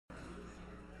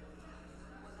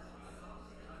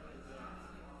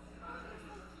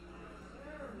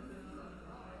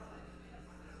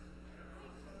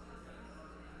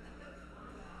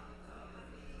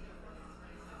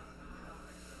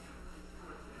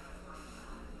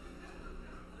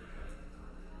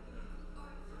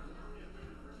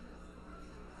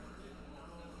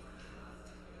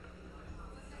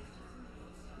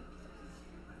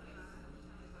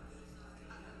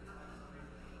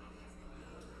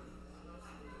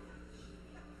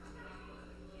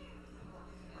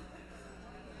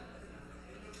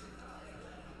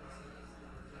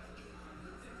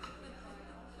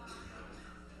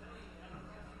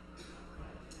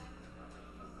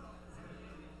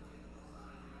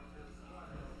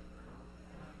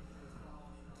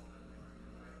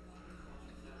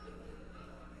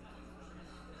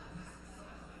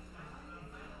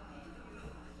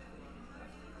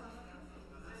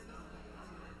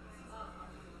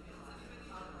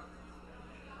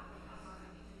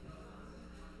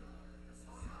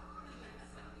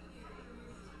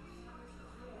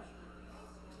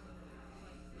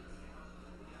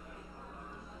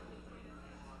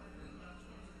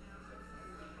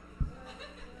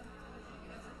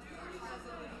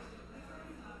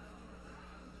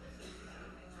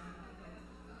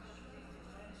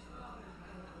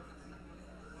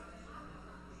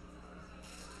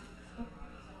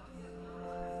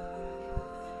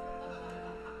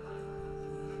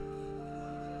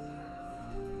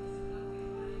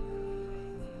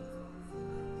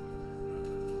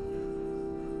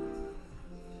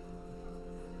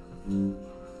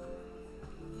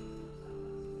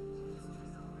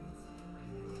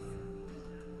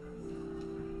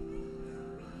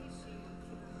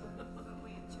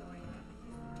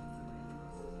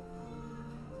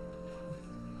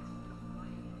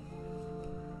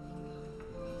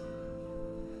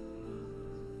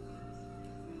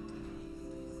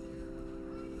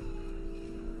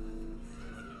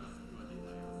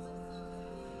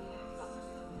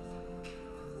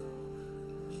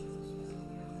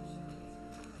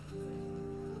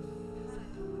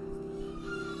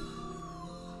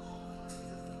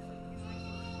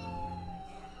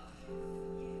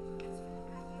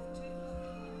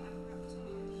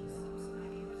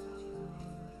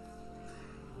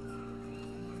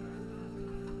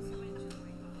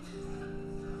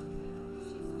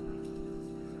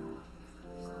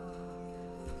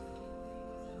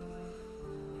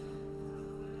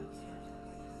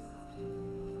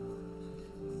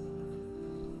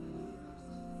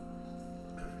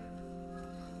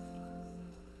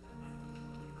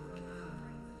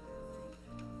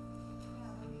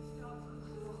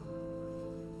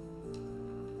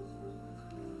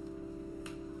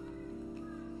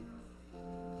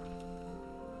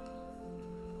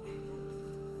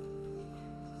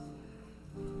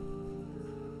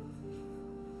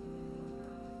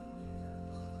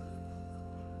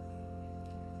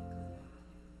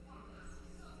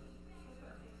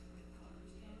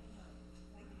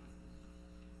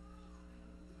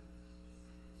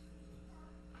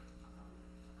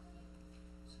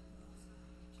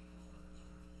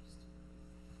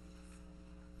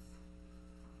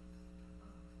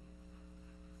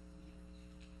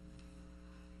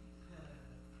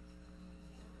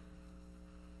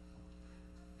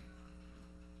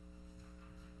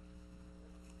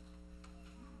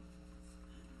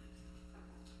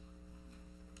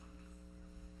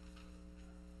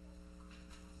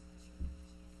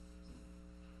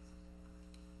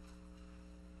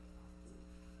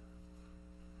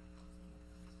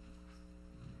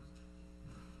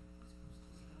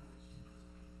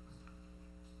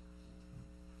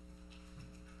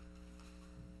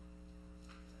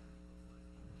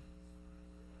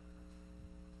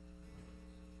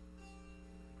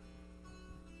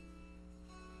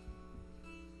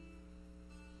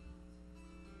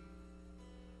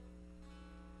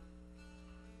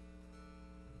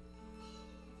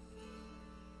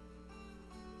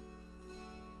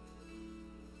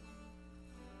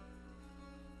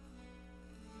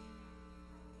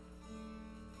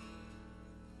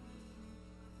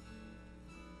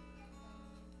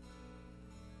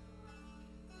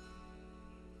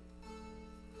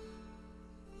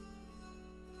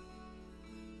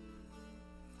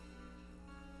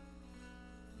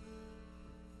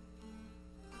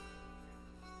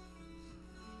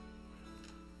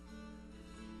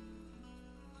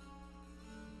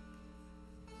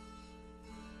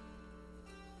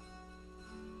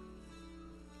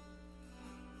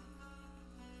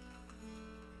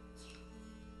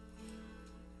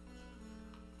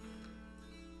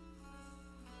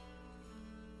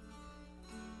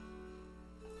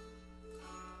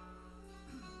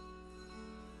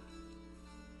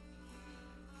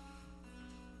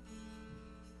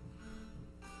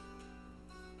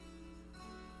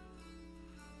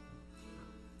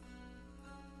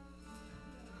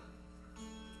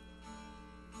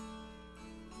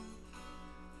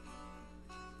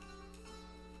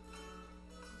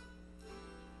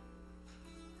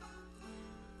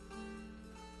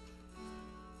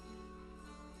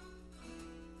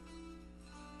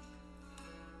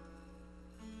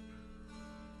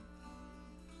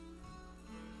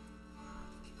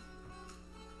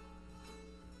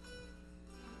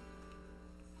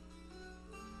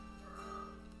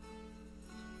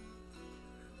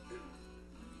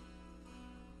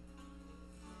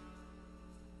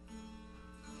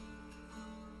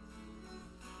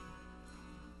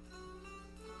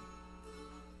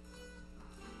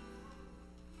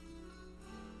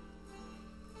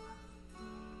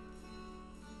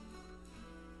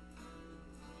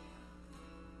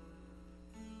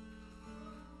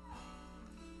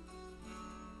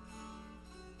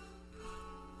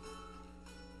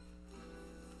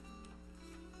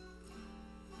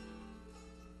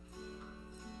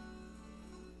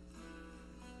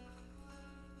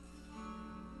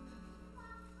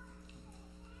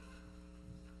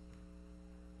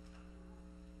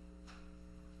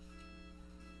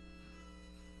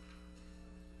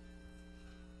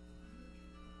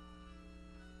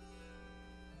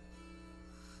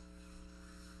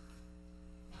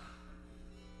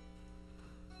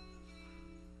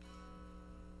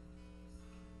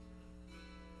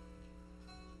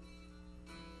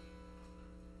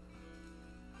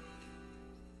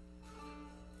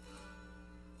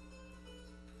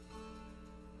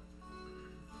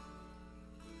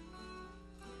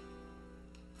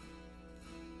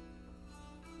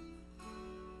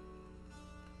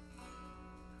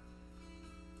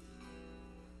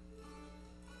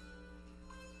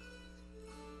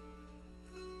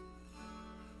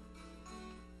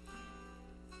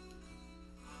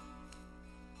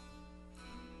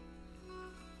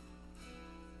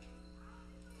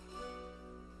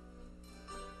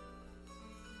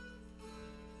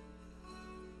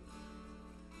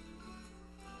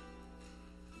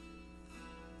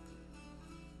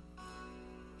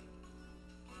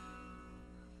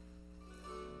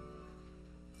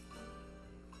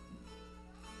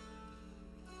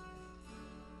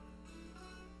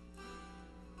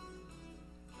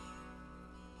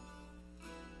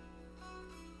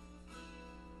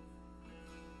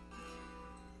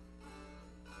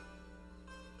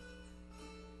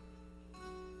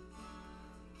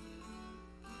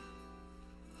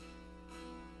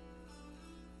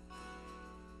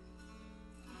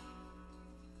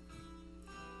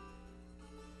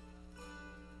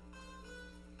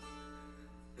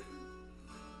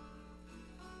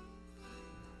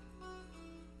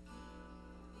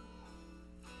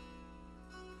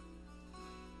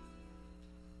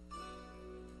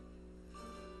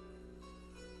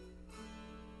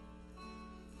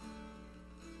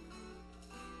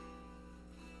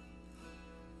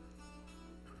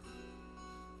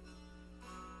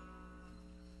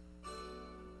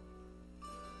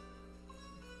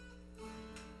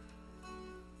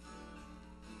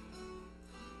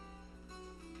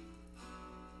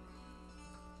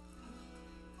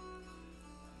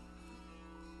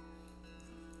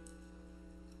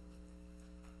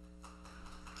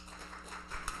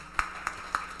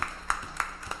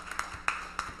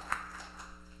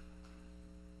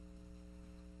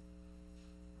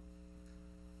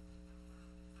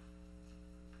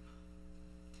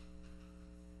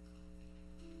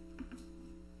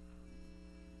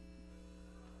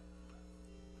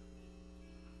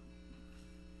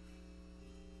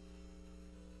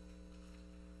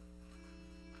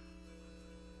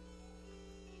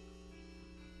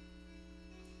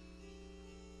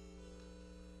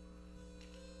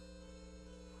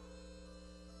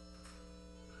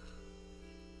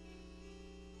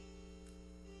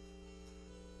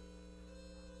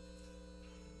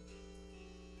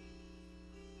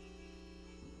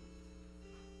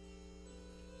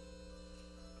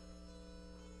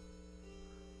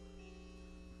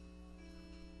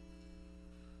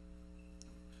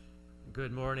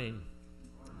Good morning.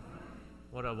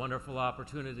 What a wonderful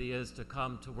opportunity it is to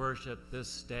come to worship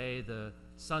this day, the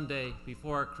Sunday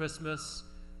before Christmas.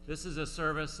 This is a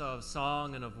service of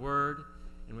song and of word,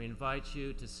 and we invite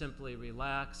you to simply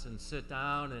relax and sit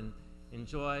down and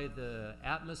enjoy the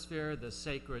atmosphere, the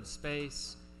sacred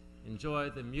space, enjoy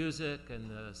the music and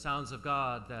the sounds of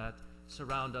God that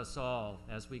surround us all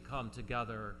as we come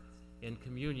together in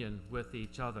communion with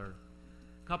each other.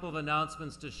 A couple of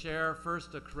announcements to share.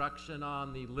 First, a correction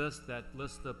on the list that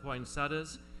lists the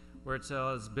poinsettias, where it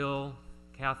says Bill,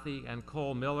 Kathy, and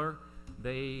Cole Miller.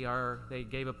 They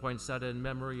gave a poinsettia in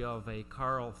memory of a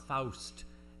Carl Faust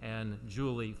and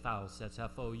Julie Faust. That's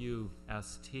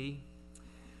F-O-U-S-T.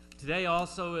 Today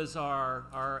also is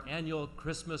our annual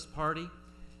Christmas party,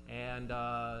 and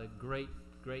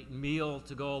great meal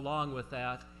to go along with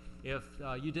that. If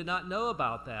you did not know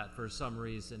about that for some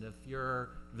reason, if you're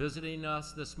visiting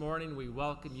us this morning, we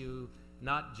welcome you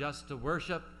not just to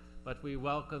worship, but we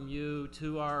welcome you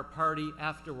to our party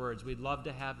afterwards. We'd love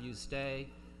to have you stay.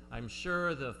 I'm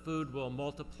sure the food will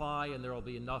multiply and there will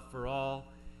be enough for all,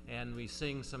 and we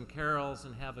sing some carols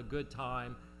and have a good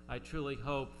time. I truly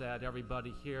hope that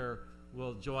everybody here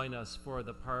will join us for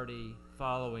the party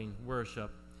following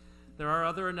worship. There are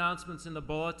other announcements in the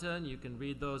bulletin. You can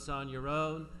read those on your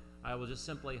own. I will just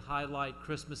simply highlight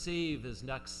Christmas Eve is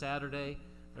next Saturday.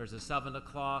 There's a 7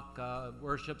 o'clock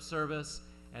worship service,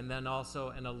 and then also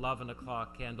an 11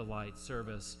 o'clock candlelight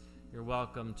service. You're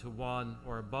welcome to one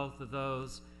or both of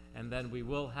those, and then we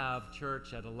will have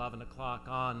church at 11 o'clock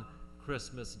on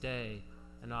Christmas Day,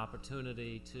 an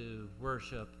opportunity to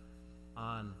worship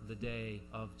on the day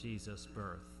of Jesus'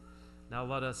 birth. Now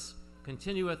let us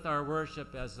continue with our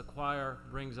worship as the choir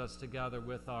brings us together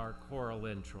with our choral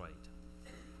introit.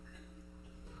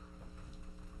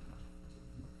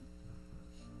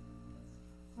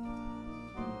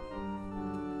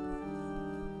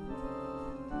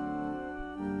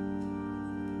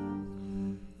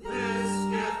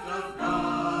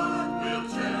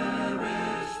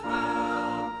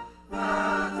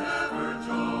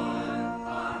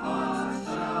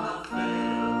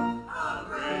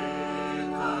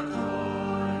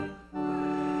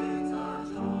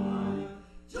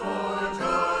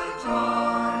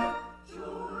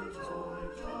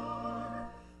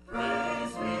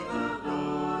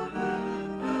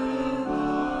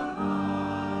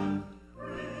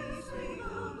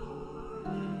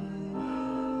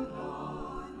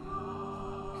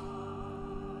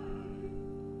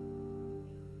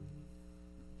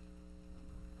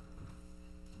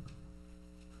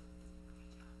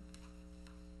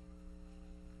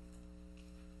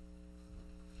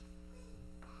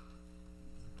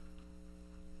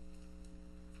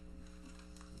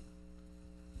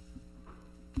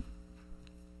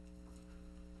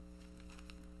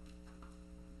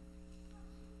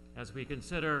 As we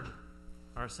consider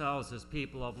ourselves as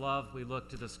people of love, we look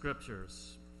to the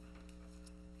scriptures.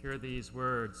 Hear these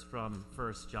words from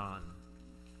 1 John.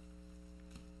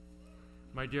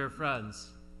 My dear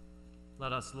friends,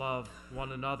 let us love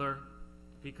one another,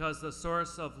 because the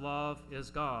source of love is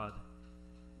God.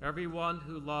 Everyone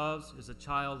who loves is a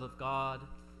child of God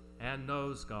and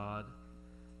knows God,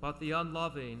 but the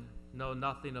unloving know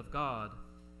nothing of God,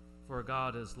 for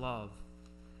God is love.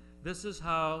 This is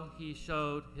how he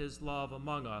showed his love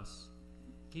among us.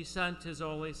 He sent his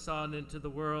only Son into the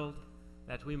world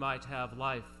that we might have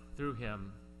life through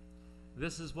him.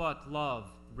 This is what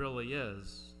love really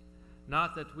is.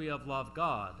 Not that we have loved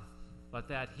God, but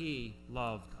that he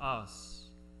loved us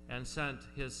and sent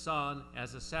his Son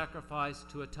as a sacrifice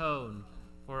to atone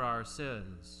for our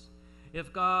sins.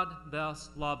 If God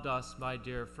thus loved us, my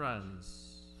dear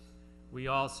friends, we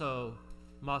also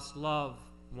must love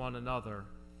one another.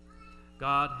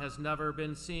 God has never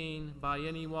been seen by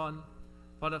anyone,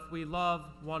 but if we love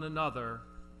one another,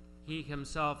 he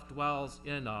himself dwells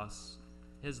in us.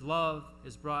 His love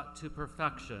is brought to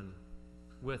perfection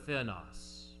within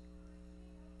us.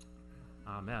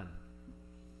 Amen.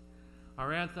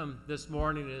 Our anthem this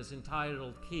morning is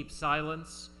entitled Keep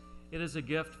Silence. It is a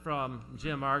gift from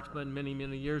Jim Archman many,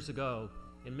 many years ago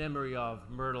in memory of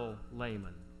Myrtle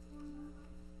Lehman.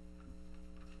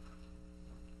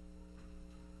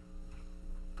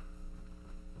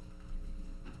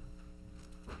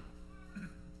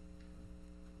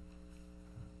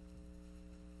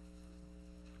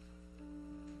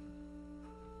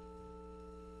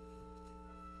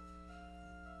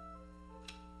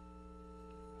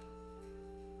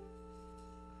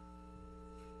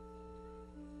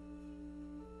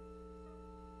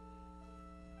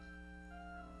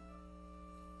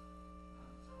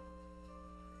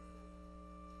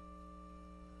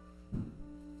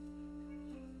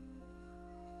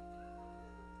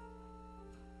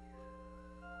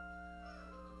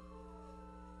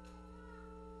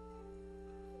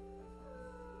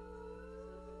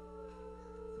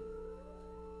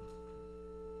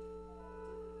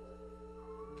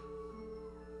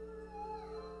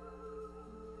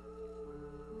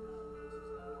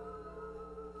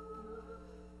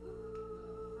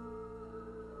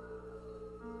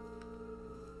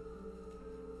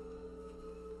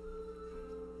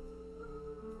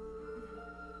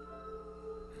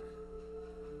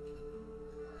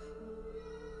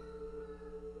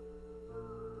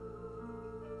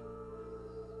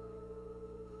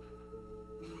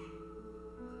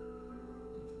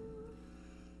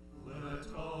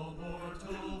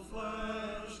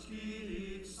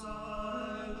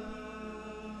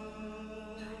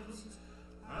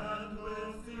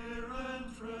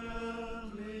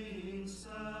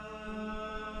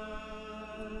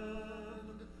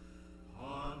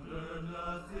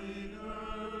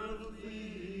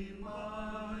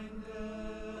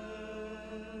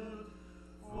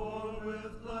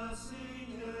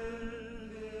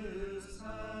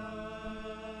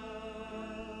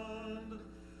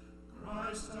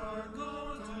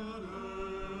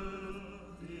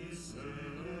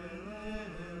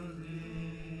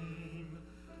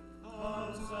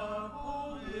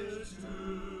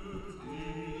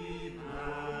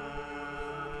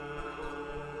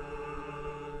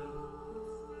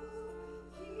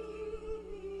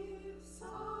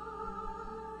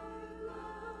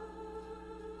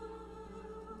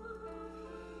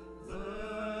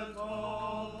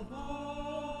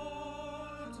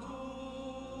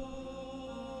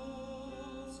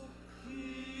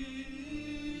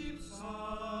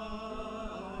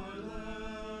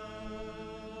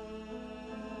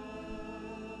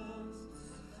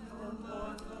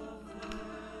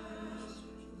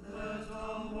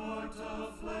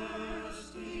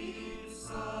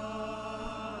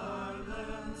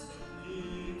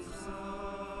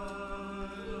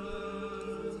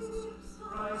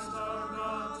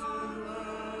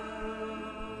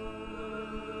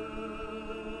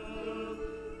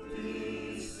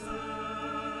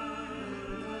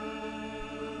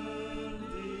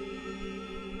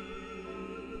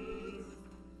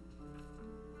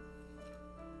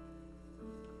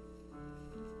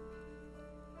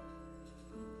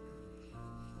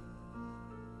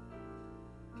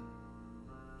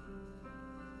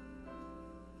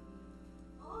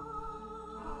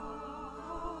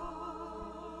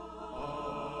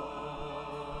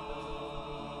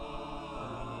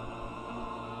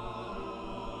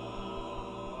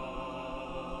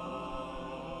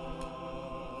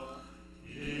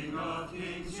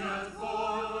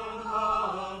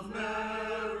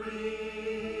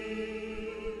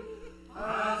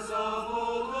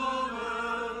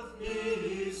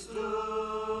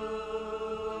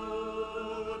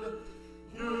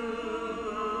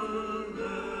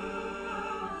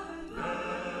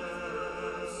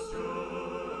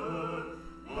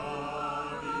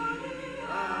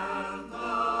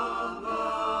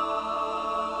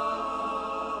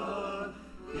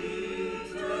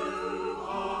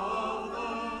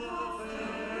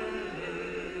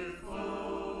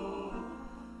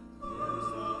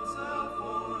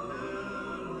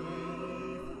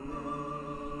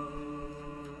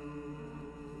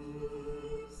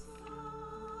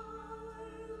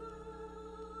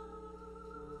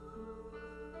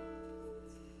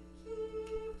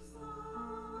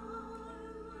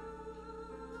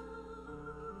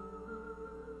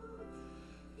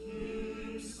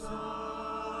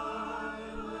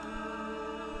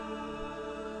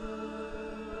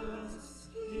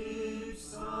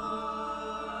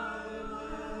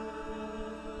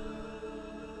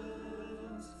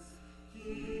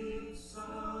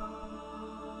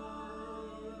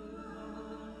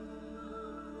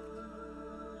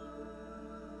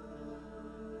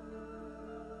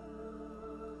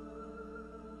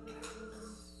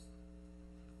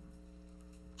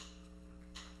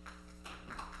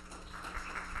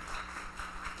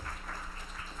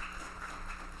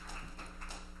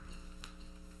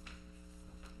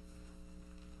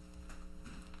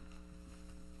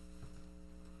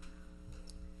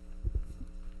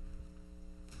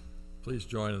 Please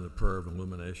join in the prayer of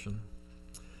illumination.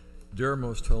 Dear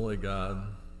most holy God,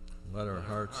 let our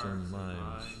hearts and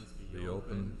minds be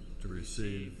open to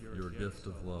receive your gift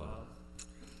of love.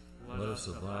 Let us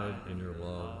abide in your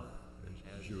love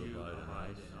as you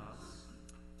abide in us.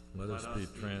 Let us be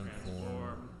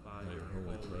transformed by your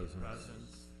holy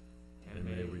presence, and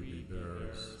may we be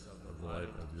bearers of the light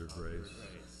of your grace.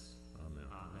 Amen.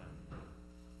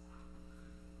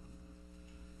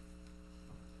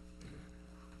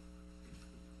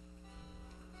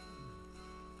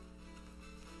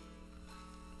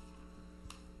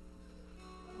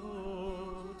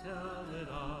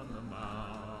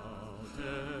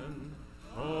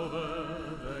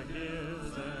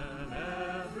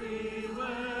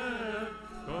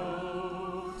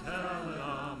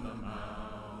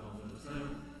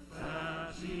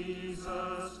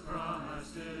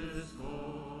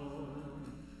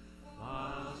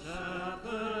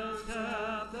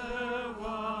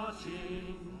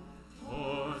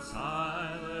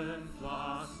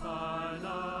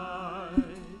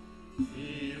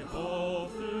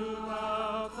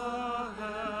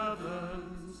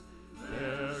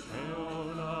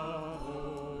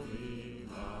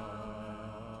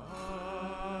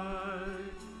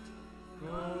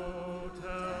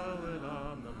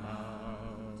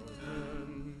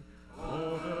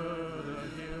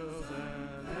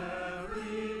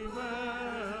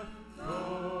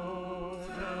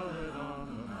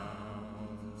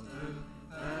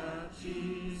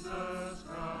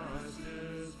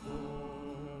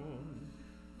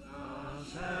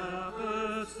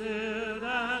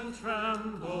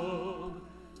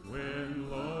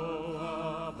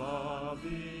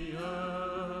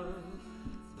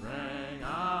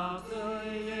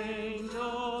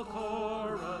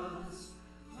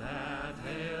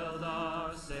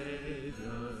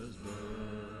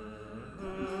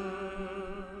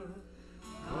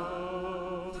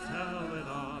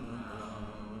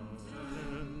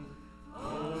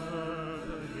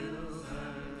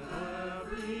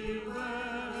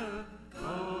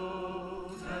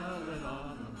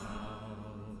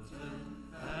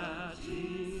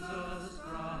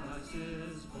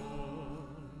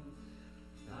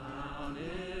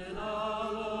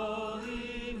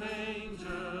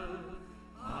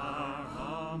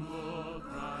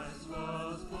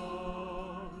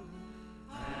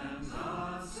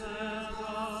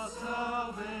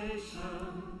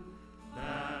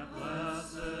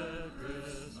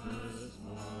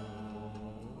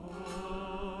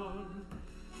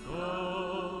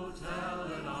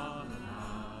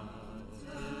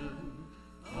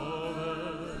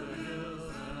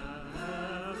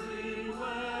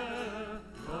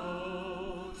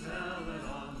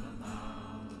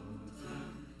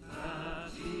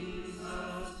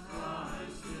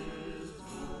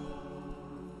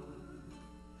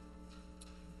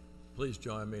 Please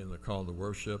join me in the call to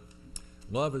worship.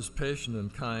 Love is patient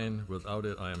and kind. Without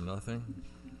it, I am nothing.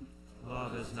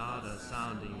 Love is not a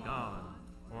sounding gong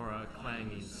or a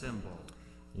clanging cymbal.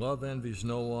 Love envies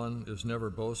no one, is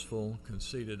never boastful,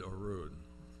 conceited, or rude.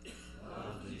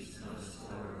 Love seeks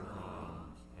no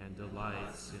wrong and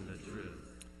delights in the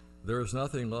truth. There is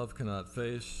nothing love cannot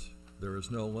face. There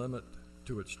is no limit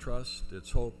to its trust,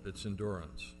 its hope, its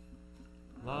endurance.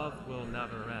 Love will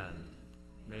never end.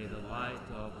 May the light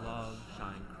of love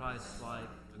shine Christ-like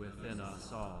within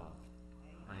us all.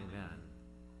 Amen.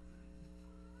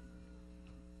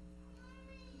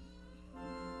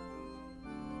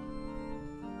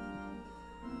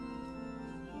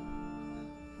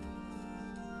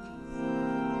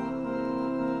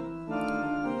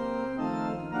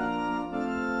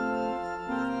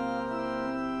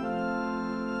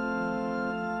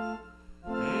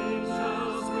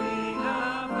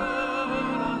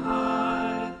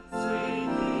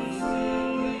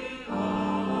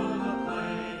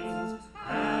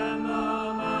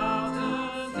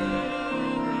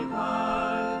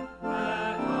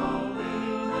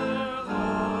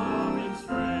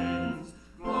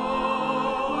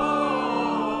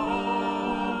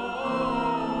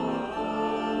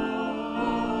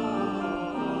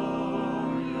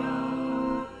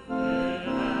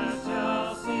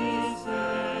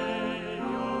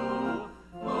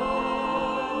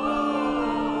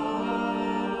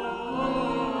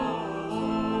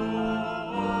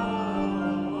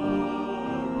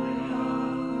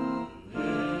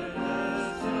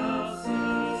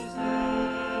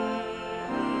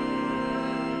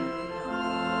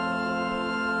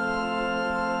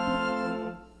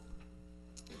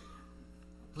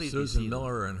 Susan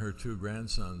Miller and her two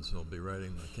grandsons will be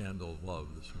writing the Candle of Love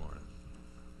this morning.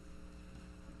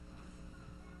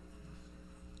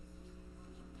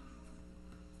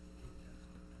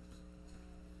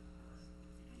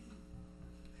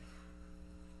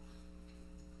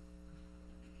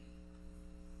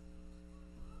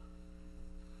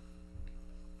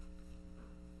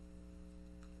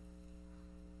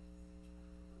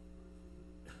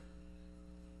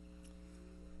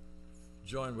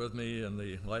 join with me in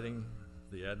the lighting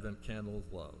the Advent candle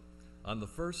of love. On the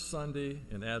first Sunday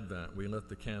in Advent, we lit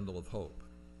the candle of hope.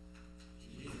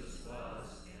 Jesus was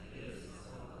and is the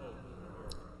hope of the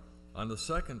world. On the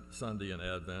second Sunday in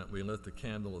Advent, we lit the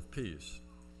candle of peace.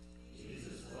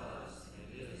 Jesus was and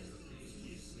is the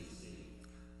peace we seek.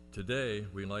 Today,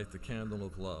 we light the candle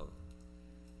of love.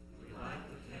 We light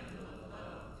the candle of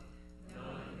love,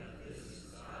 knowing that this is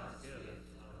God's gift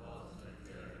of ultimate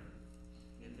care.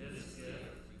 In this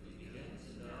gift, we begin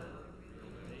to know the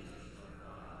real nature of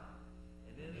God,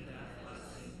 and in that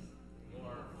blessing,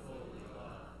 more fully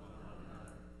love one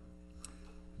another.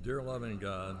 Dear loving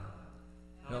God,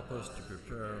 help us to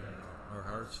prepare our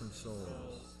hearts and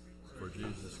souls for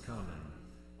Jesus' coming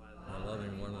by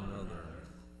loving one another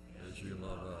as you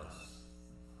love us.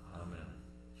 Amen.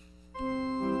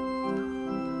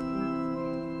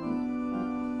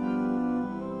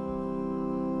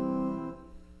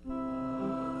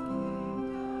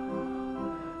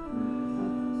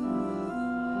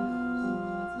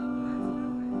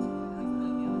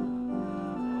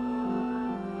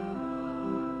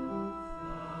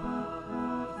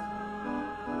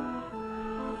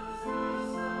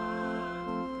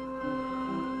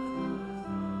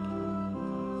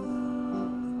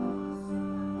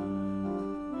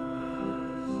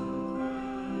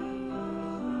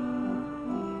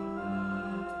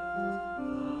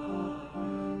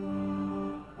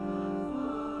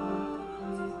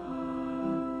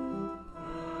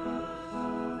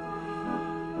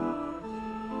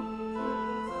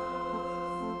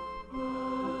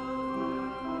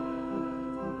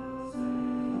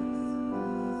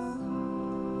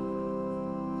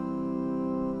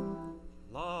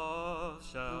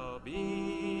 Shall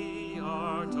be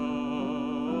our token.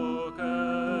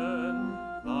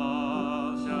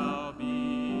 Love shall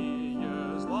be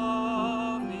yours,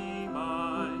 love be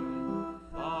mine.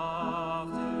 Love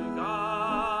to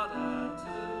God and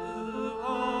to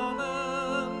all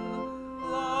men.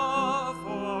 Love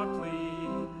for plea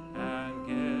and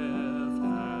gift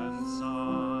and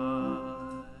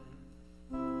sign.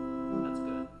 That's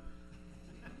good.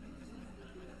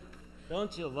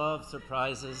 Don't you love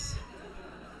surprises?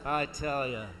 I tell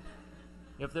you,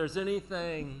 if there's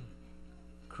anything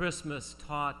Christmas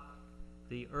taught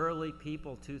the early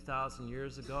people 2,000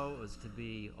 years ago, it was to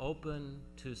be open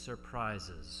to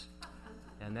surprises.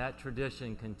 And that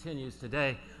tradition continues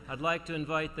today. I'd like to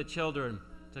invite the children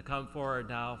to come forward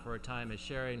now for a time of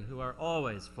sharing, who are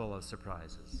always full of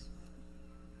surprises.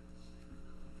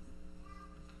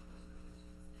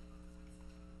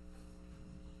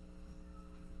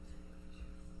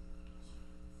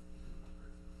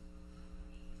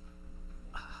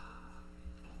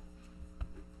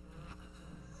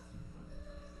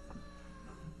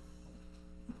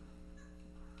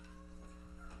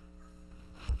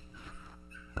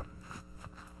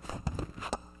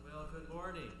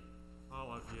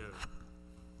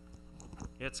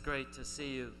 It's great to see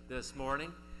you this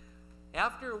morning.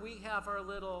 After we have our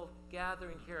little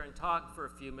gathering here and talk for a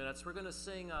few minutes, we're going to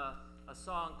sing a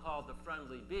song called The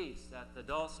Friendly Beast that the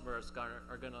dulcimers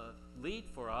are going to lead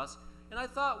for us. And I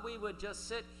thought we would just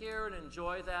sit here and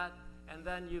enjoy that, and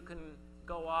then you can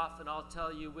go off, and I'll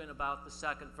tell you when about the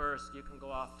second verse you can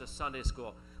go off to Sunday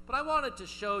school. But I wanted to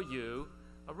show you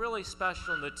a really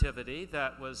special nativity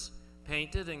that was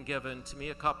painted and given to me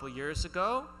a couple years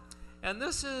ago. And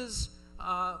this is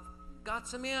got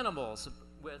some animals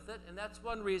with it, and that's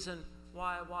one reason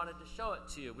why I wanted to show it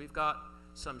to you. We've got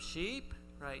some sheep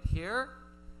right here,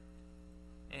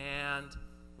 and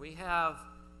we have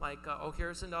like,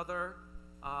 here's another,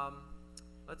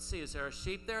 let's see, is there a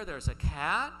sheep there? There's a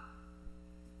cat.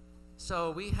 So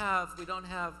we don't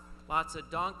have lots of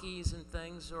donkeys and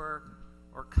things or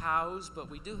cows,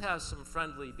 but we do have some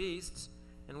friendly beasts,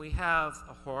 and we have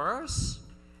a horse,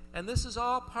 and this is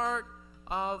all part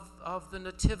of the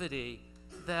nativity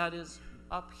that is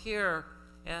up here.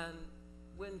 And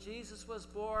when Jesus was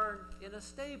born in a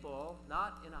stable,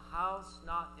 not in a house,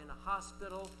 not in a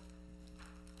hospital,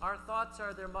 our thoughts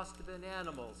are there must have been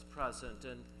animals present.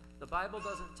 And the Bible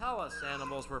doesn't tell us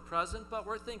animals were present, but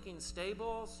we're thinking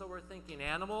stable, so we're thinking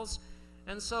animals.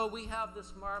 And so we have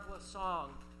this marvelous song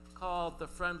called The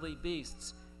Friendly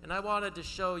Beasts. And I wanted to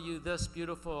show you this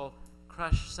beautiful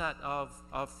creche set of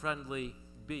friendly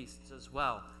beasts as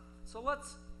well. So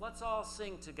let's all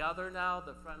sing together now,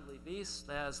 The Friendly Beasts,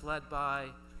 as led by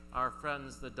our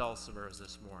friends the dulcimers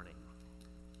this morning.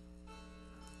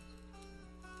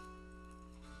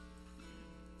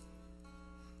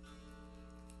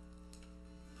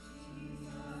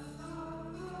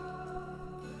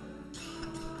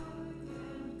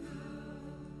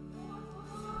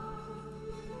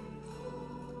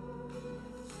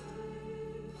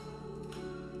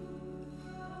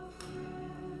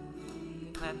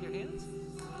 clap your hands.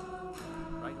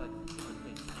 Right, like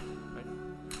me. Right.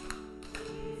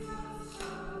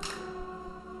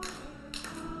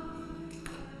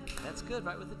 That's good,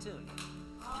 right with the tune.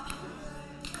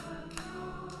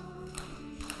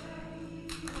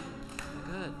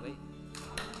 Good, wait.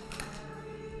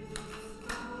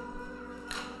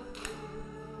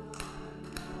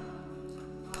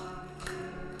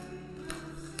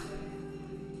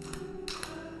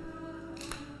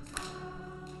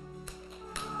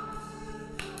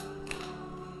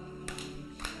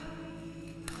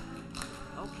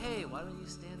 Okay, why don't you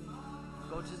stand and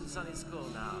go to the Sunday school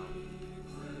now?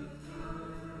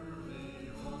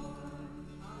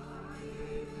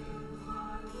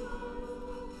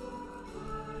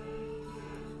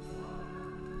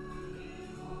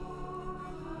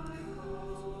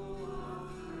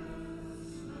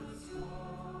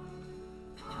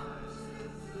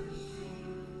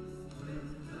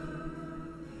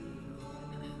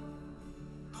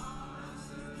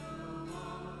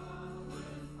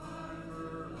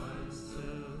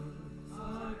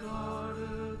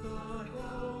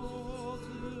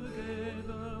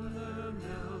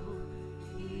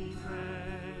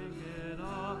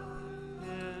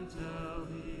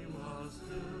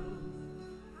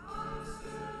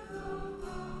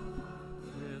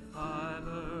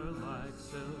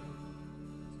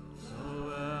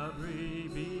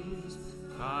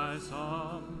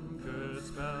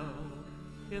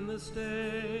 In the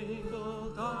stable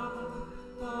dark,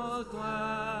 all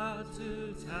glad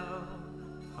to tell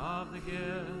of the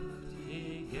gift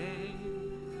he gave,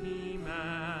 Emmanuel.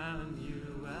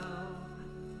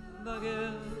 The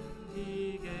gift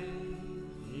he gave,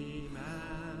 Emmanuel.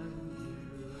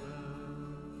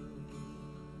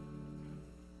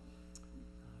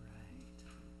 All right.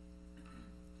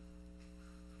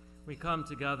 We come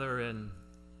together in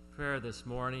prayer this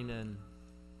morning and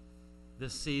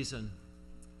this season,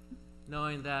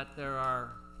 knowing that there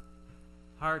are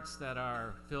hearts that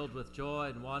are filled with joy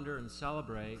and wonder and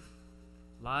celebrate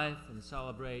life and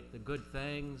celebrate the good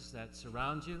things that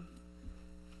surround you.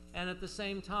 And at the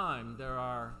same time, there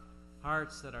are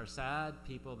hearts that are sad,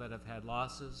 people that have had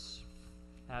losses,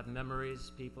 have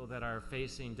memories, people that are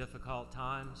facing difficult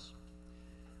times.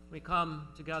 We come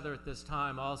together at this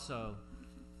time also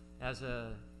as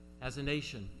a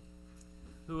nation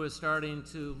who is starting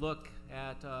to look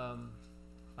at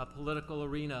a political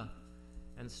arena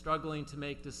and struggling to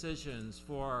make decisions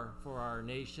for our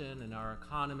nation and our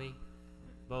economy,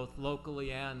 both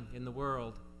locally and in the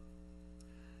world.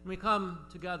 And we come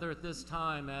together at this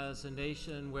time as a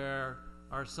nation where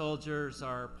our soldiers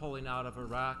are pulling out of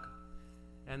Iraq,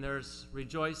 and there's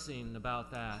rejoicing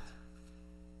about that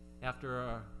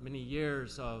after many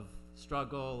years of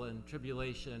struggle and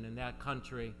tribulation in that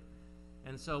country.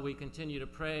 And so we continue to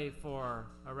pray for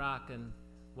Iraq and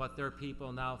what their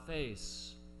people now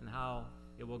face and how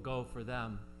it will go for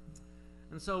them.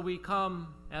 And so we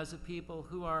come as a people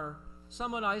who are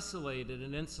somewhat isolated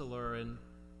and insular in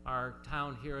our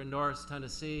town here in Norris,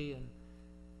 Tennessee, and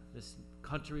this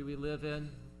country we live in.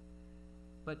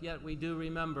 But yet we do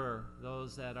remember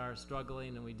those that are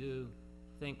struggling, and we do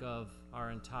think of our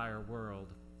entire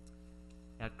world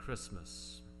at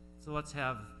Christmas. So let's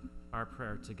have our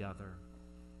prayer together.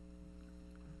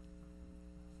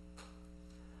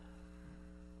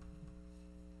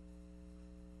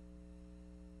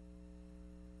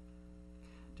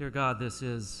 Dear God, this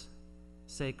is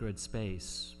sacred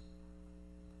space.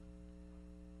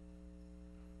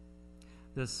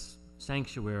 This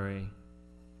sanctuary,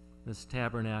 this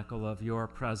tabernacle of your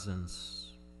presence.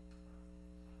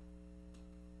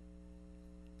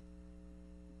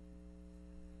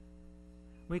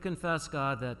 We confess,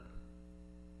 God, that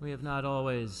we have not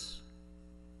always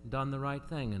done the right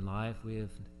thing in life. We have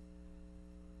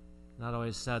not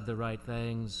always said the right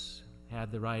things,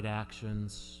 had the right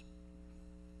actions.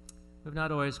 We've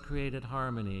not always created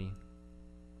harmony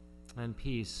and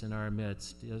peace in our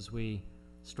midst as we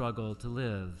struggle to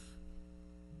live.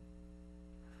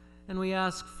 And we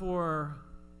ask for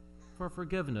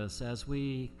forgiveness as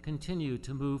we continue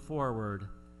to move forward,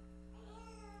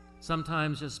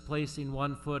 sometimes just placing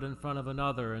one foot in front of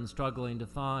another and struggling to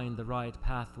find the right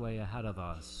pathway ahead of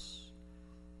us.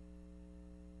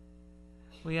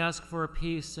 We ask for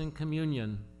peace and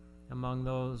communion among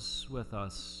those with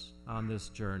us on this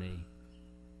journey.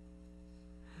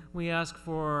 We ask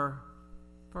for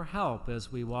help as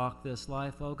we walk this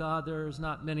life. Oh God, there's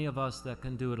not many of us that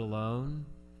can do it alone.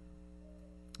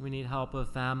 We need help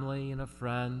of family and of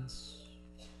friends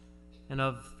and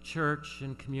of church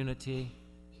and community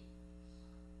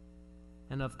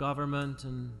and of government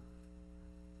and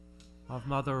of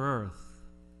Mother Earth.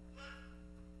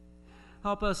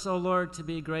 Help us, O Lord, to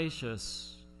be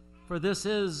gracious, for this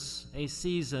is a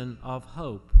season of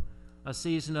hope, a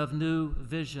season of new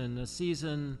vision, a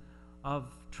season of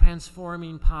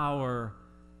transforming power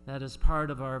that is part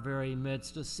of our very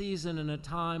midst, a season and a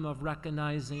time of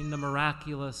recognizing the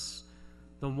miraculous,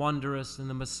 the wondrous, and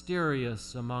the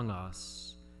mysterious among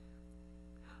us.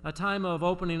 A time of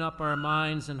opening up our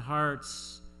minds and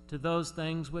hearts to those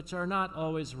things which are not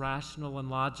always rational and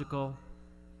logical,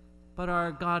 but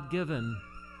are God-given,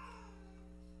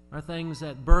 are things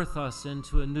that birth us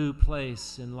into a new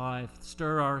place in life,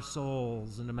 stir our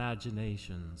souls and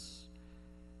imaginations.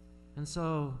 And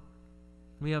so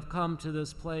we have come to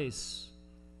this place,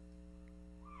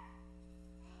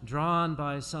 drawn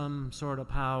by some sort of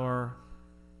power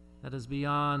that is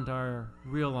beyond our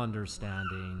real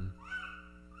understanding,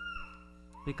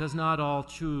 because not all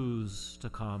choose to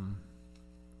come.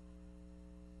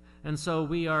 And so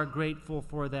we are grateful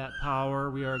for that power.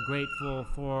 We are grateful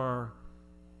for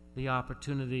the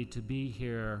opportunity to be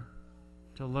here,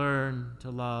 to learn, to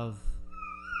love,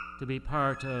 to be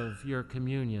part of your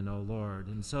communion, O Lord.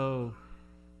 And so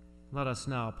let us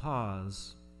now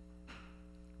pause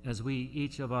as we,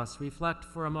 each of us, reflect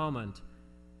for a moment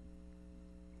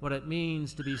what it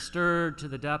means to be stirred to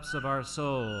the depths of our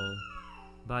soul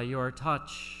by your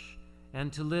touch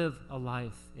and to live a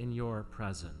life in your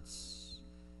presence.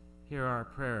 Hear our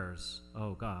prayers,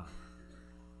 O God.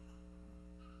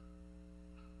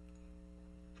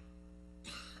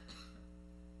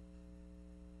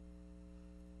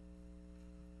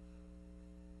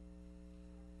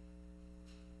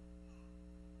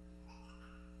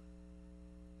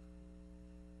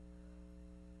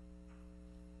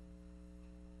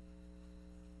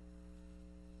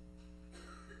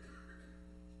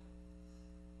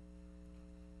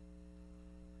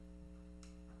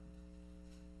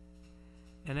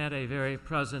 And at a very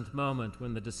present moment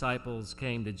when the disciples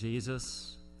came to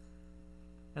Jesus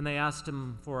and they asked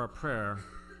him for a prayer,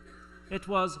 it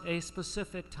was a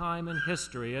specific time in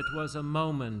history. It was a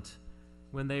moment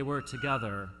when they were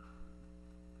together.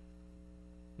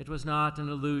 It was not an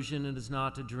illusion. It is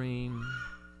not a dream.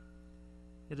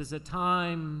 It is a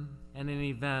time and an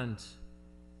event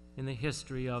in the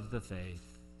history of the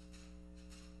faith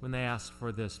when they asked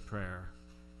for this prayer.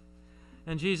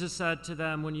 And Jesus said to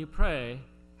them, when you pray,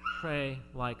 pray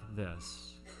like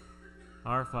this.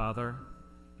 Our Father,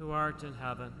 who art in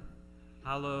heaven,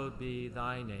 hallowed be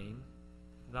thy name.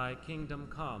 Thy kingdom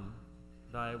come,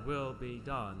 thy will be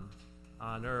done,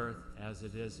 on earth as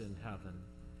it is in heaven.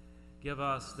 Give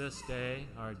us this day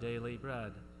our daily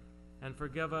bread, and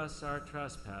forgive us our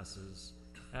trespasses,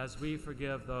 as we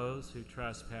forgive those who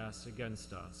trespass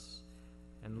against us.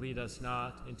 And lead us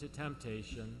not into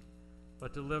temptation,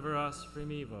 but deliver us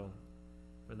from evil.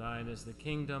 For thine is the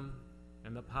kingdom,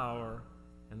 and the power,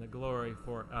 and the glory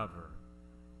forever.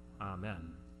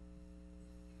 Amen.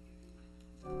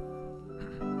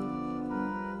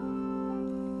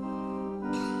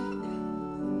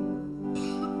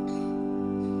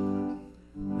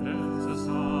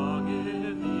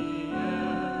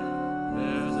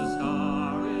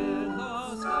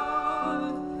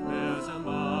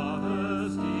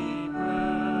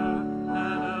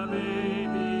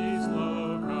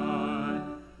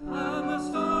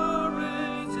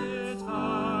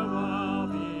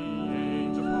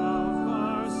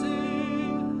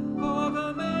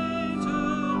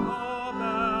 To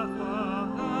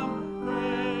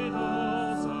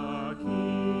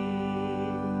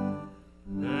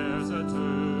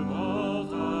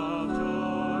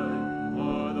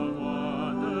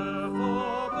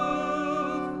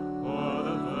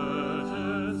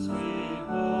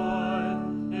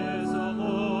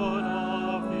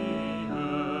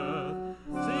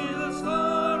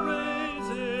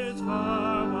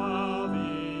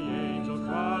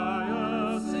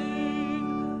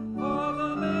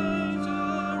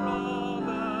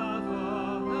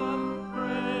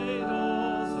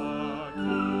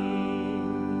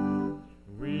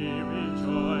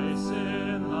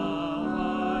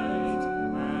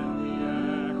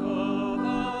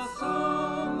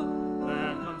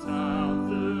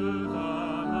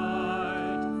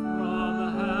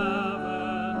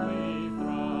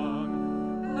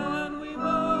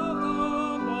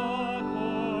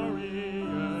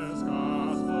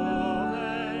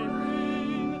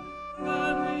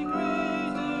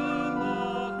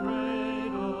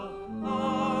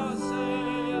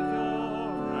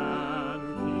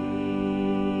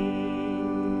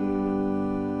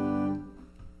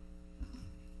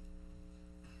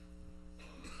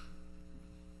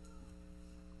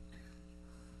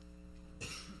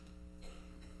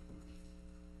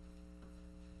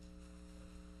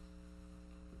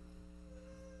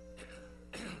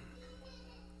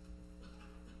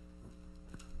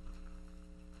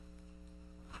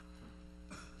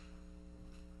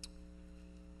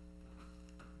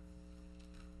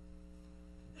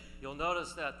You'll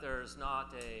notice that there's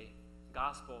not a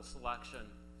gospel selection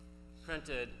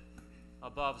printed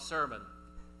above sermon.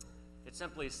 It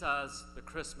simply says the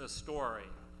Christmas story.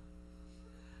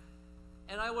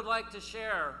 And I would like to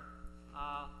share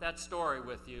that story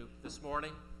with you this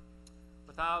morning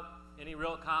without any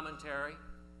real commentary.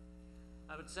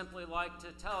 I would simply like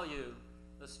to tell you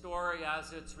the story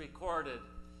as it's recorded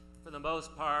for the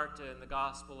most part in the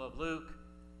Gospel of Luke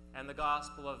and the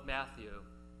Gospel of Matthew.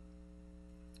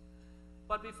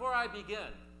 But before I begin,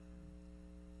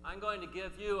 I'm going to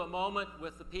give you a moment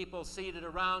with the people seated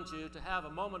around you to have a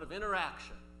moment of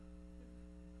interaction.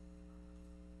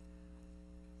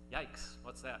 Yikes,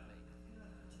 what's that mean?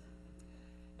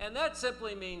 And that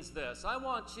simply means this. I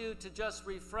want you to just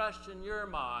refresh in your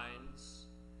minds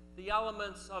the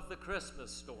elements of the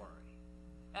Christmas story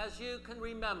as you can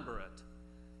remember it,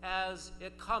 as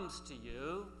it comes to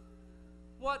you.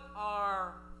 What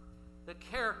are the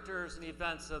characters and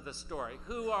events of the story?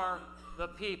 Who are the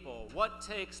people? What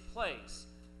takes place?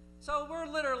 So we're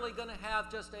literally going to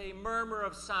have just a murmur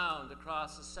of sound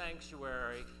across the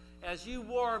sanctuary as you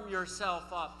warm yourself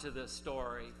up to this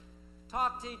story.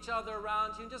 Talk to each other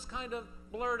around you and just kind of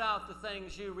blurt out the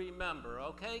things you remember,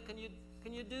 okay? Can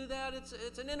you do that?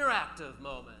 It's an interactive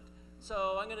moment.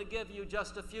 So I'm going to give you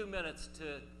just a few minutes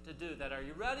to do that. Are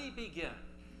you ready? Begin.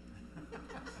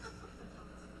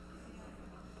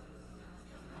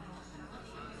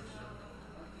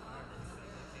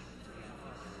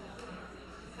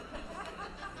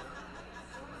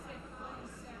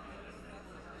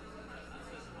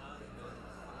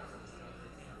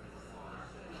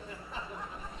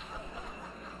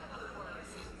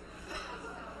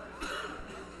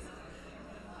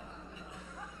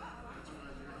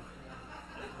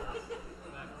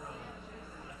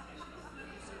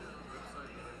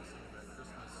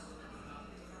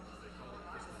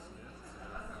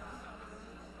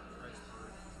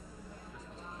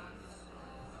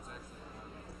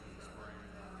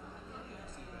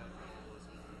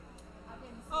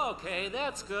 Okay,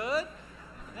 that's good.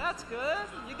 That's good.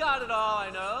 You got it all,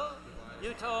 I know.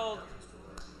 You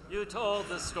told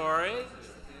the story.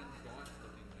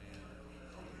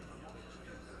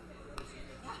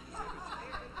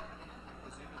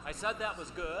 I said that was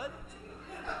good.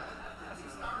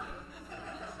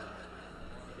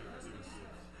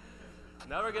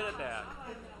 Never get it back.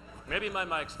 Maybe my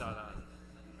mic's not on.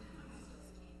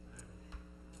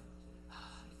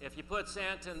 If you put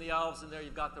Santa and the elves in there,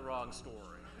 you've got the wrong story.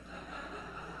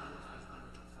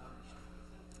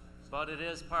 But it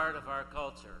is part of our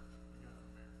culture.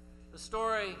 The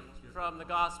story from the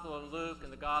Gospel of Luke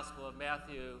and the Gospel of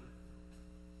Matthew,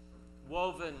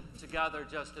 woven together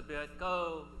just a bit,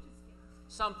 go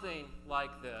something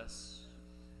like this.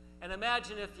 And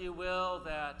imagine, if you will,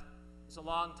 that it's a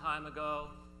long time ago,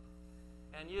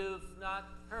 and you've not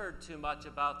heard too much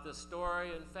about this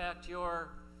story. In fact, you're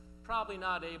probably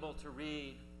not able to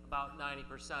read, about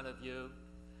 90% of you.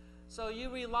 So you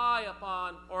rely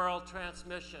upon oral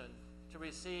transmission to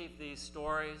receive these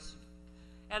stories.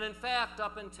 And in fact,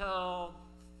 up until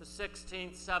the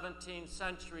 16th, 17th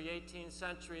century, 18th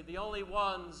century, the only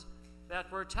ones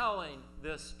that were telling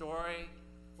this story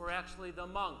were actually the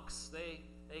monks.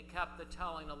 They kept the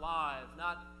telling alive.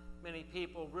 Not many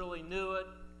people really knew it,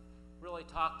 really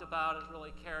talked about it,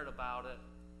 really cared about it.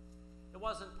 It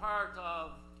wasn't part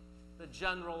of the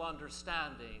general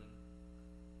understanding.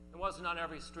 It wasn't on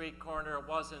every street corner. It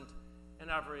wasn't in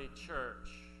every church.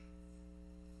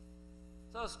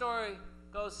 So the story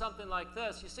goes something like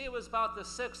this. You see, it was about the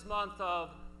 6th month of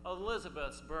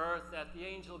Elizabeth's birth that the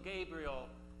angel Gabriel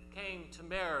came to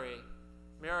Mary.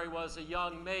 Mary was a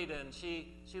young maiden. She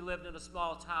lived in a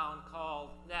small town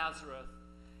called Nazareth.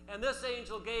 And this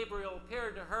angel Gabriel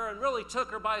appeared to her and really took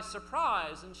her by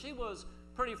surprise. And she was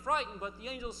pretty frightened, but the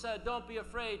angel said, "Don't be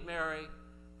afraid, Mary,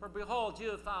 for behold,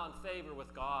 you have found favor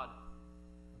with God."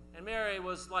 And Mary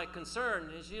was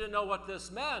concerned, and she didn't know what this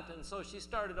meant, and so she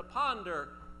started to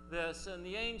ponder this, and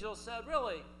the angel said,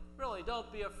 really,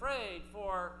 don't be afraid,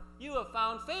 for you have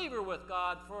found favor with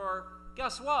God, for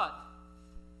guess what?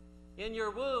 In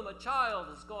your womb a child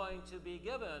is going to be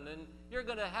given, and you're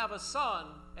going to have a son,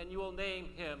 and you will name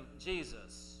him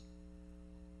Jesus.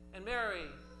 And Mary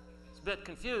is a bit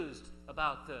confused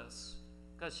about this,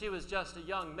 because she was just a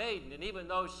young maiden, and even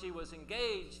though she was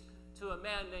engaged to a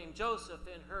man named Joseph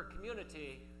in her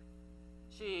community,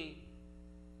 she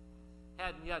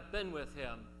hadn't yet been with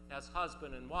him as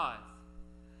husband and wife.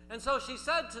 And so she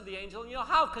said to the angel,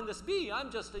 how can this be? I'm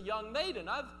just a young maiden.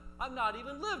 I've not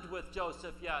even lived with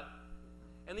Joseph yet.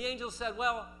 And the angel said,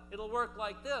 well, it'll work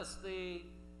like this. The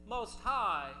Most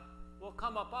High will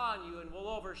come upon you and will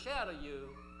overshadow you.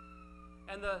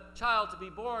 and the child to be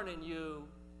born in you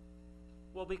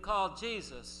will be called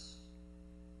Jesus.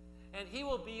 And he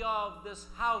will be of this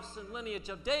house and lineage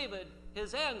of David,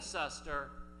 his ancestor.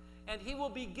 And he will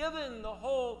be given the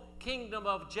whole kingdom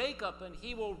of Jacob, and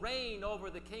he will reign over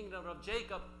the kingdom of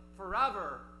Jacob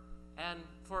forever and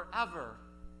forever.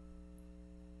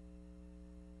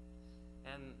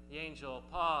 And the angel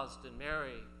paused, and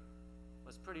Mary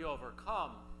was pretty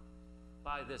overcome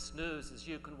by this news, as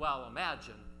you can well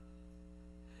imagine.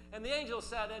 And the angel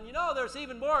said, and you know, there's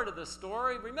even more to the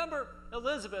story. Remember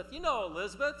Elizabeth. You know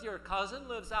Elizabeth, your cousin,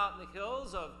 lives out in the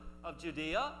hills of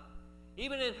Judea.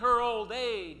 Even in her old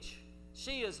age,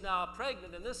 she is now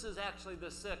pregnant, and this is actually the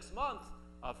 6th month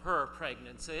of her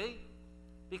pregnancy.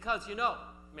 Because you know,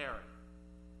 Mary,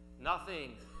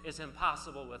 nothing is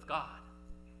impossible with God.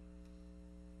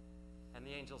 And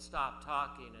the angel stopped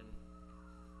talking, and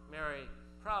Mary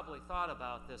probably thought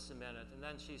about this a minute, and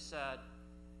then she said,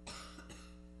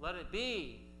 "Let it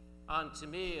be unto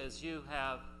me as you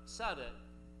have said it.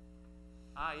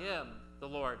 I am the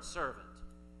Lord's servant."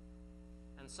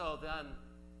 And so then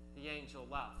the angel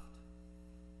left.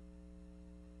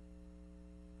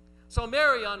 So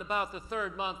Mary, on about the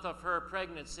 3rd month of her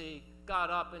pregnancy, got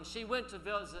up, and she went to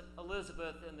visit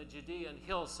Elizabeth in the Judean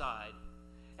hillside.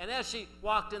 And as she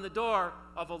walked in the door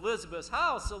of Elizabeth's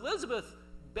house, Elizabeth's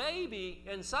baby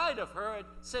inside of her, a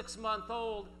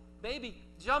 6-month-old baby,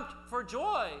 jumped for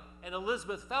joy. And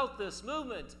Elizabeth felt this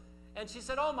movement. And she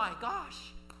said, "Oh my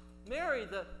gosh, Mary,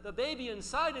 the baby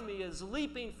inside of me is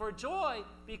leaping for joy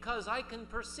because I can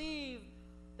perceive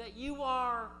that you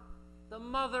are the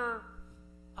mother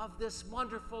of this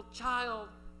wonderful child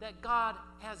that God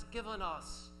has given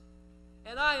us.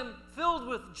 And I am filled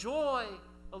with joy,"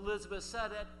 Elizabeth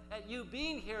said, at you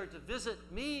being here to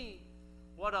visit me.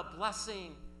 What a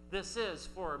blessing this is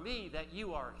for me that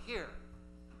you are here."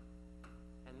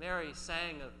 And Mary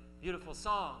sang a beautiful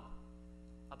song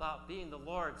about being the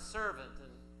Lord's servant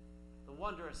and the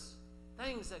wondrous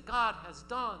things that God has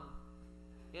done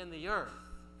in the earth.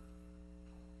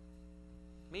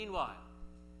 Meanwhile,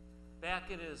 back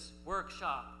in his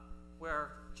workshop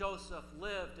where Joseph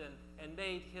lived and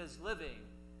made his living,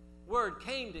 word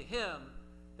came to him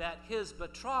that his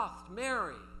betrothed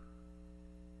Mary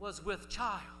was with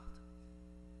child.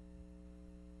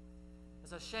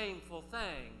 It's a shameful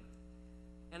thing,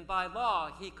 and by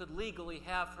law he could legally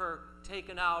have her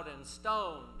taken out and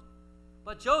stoned.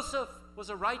 But Joseph was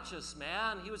a righteous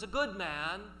man, he was a good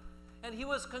man, and he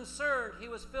was concerned, he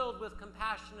was filled with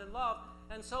compassion and love,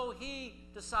 and so he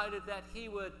decided that he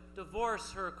would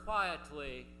divorce her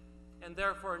quietly and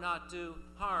therefore not do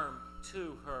harm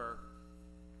to her.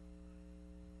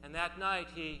 And that night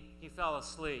he fell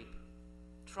asleep,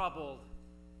 troubled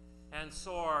and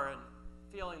sore and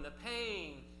feeling the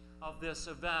pain of this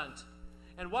event.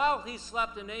 And while he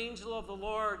slept, an angel of the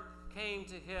Lord came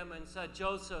to him and said,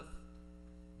 "Joseph,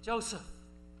 Joseph,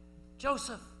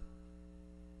 Joseph,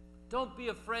 don't be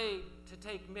afraid to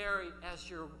take Mary as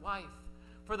your wife,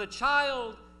 for the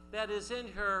child that is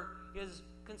in her is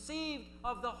conceived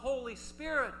of the Holy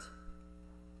Spirit,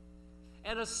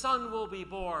 and a son will be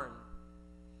born,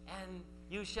 and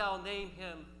you shall name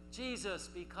him Jesus,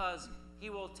 because he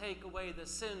will take away the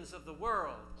sins of the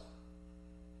world."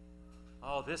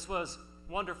 Oh, this was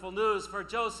wonderful news for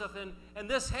Joseph, and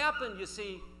this happened, you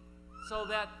see, so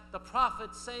that the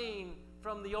prophet saying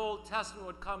from the Old Testament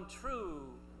would come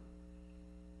true,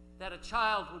 that a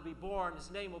child would be born, his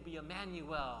name will be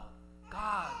Emmanuel.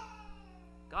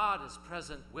 God is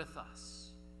present with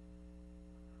us.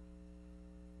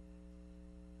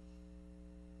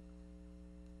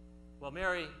 Well,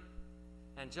 Mary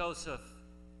and Joseph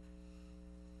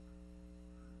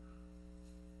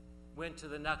went to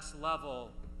the next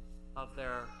level of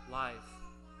their life.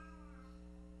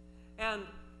 And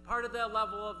part of that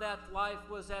level of that life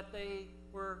was that they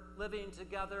were living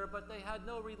together, but they had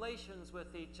no relations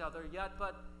with each other yet.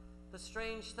 But the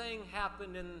strange thing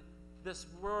happened in this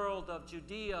world of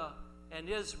Judea and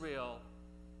Israel.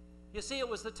 You see, it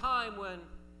was the time when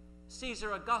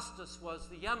Caesar Augustus was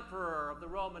the emperor of the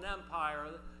Roman Empire,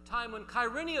 the time when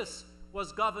Quirinius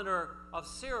was governor of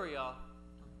Syria.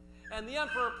 And the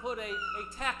emperor put a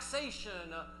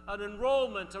taxation, an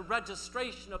enrollment, a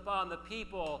registration upon the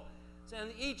people.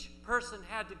 And each person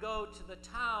had to go to the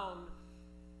town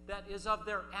that is of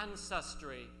their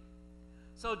ancestry.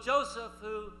 So Joseph,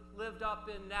 who lived up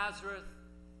in Nazareth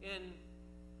in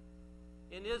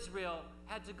Israel,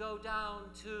 had to go down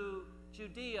to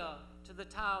Judea, to the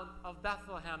town of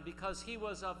Bethlehem, because he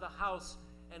was of the house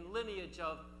and lineage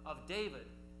of David.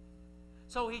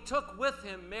 So he took with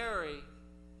him Mary,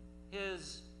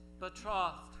 his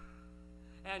betrothed.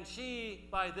 and she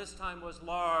by this time was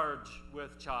large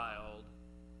with child.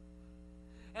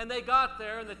 And they got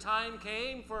there, and the time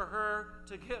came for her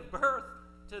to give birth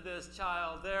to this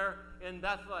child there in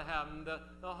Bethlehem,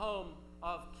 the home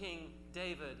of King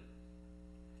David.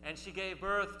 And she gave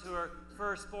birth to her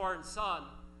firstborn son,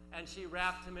 and she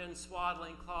wrapped him in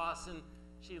swaddling cloths, and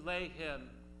she laid him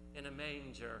in a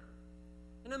manger.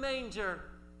 In a manger,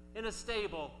 in a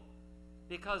stable,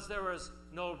 because there was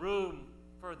no room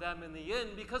for them in the inn,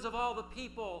 because of all the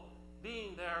people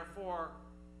being there for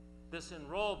this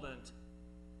enrollment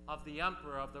of the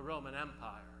emperor of the Roman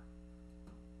Empire.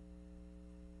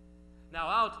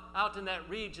 Now, out in that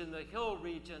region, the hill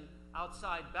region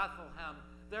outside Bethlehem,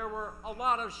 there were a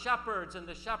lot of shepherds, and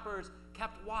the shepherds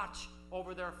kept watch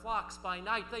over their flocks by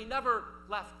night. They never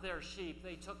left their sheep.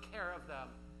 They took care of them.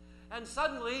 And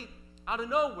suddenly, out of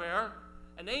nowhere,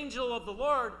 an angel of the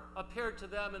Lord appeared to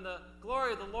them, and the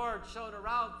glory of the Lord shone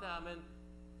around them, and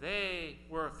they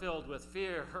were filled with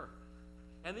fear.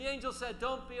 And the angel said,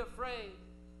 "Don't be afraid,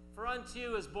 for unto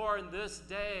you is born this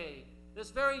day,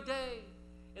 this very day,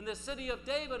 in the city of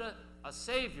David, a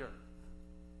Savior,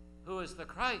 who is the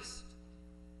Christ,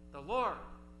 the Lord.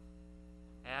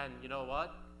 And you know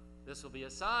what? This will be a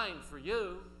sign for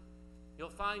you. You'll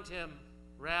find him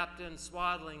wrapped in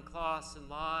swaddling cloths and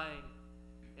lying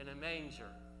in a manger."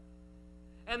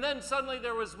 And then suddenly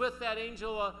there was with that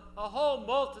angel a whole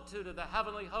multitude of the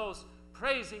heavenly host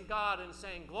praising God and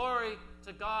saying, "Glory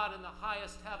to God in the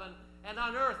highest heaven, and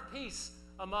on earth peace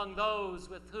among those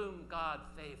with whom God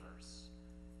favors."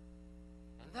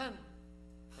 And then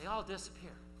they all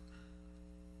disappeared.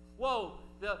 Whoa,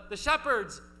 the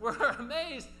shepherds were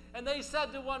amazed, and they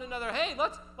said to one another, "Hey,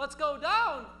 let's go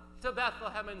down to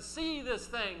Bethlehem and see this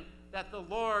thing that the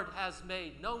Lord has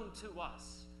made known to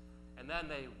us." And then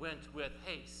they went with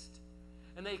haste.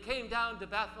 And they came down to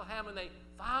Bethlehem, and they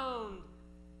found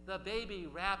the baby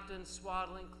wrapped in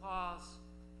swaddling cloths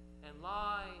and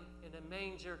lying in a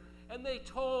manger. And they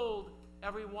told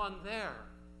everyone there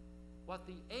what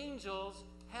the angels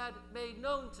had made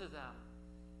known to them.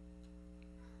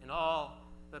 And all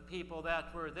the people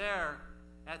that were there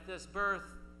at this birth,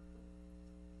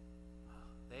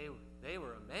 they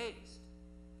were amazed.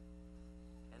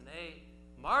 And they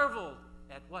marveled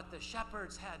at what the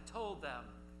shepherds had told them.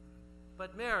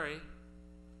 But Mary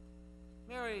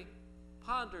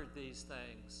pondered these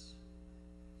things.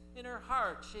 In her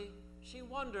heart, she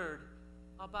wondered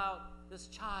about this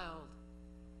child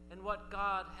and what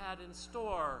God had in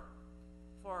store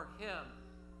for him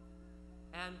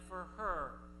and for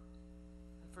her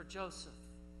and for Joseph.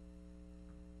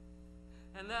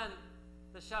 And then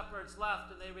the shepherds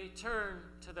left, and they returned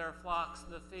to their flocks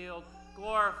in the field,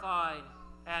 glorifying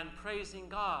and praising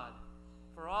God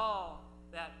for all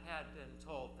that had been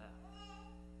told them.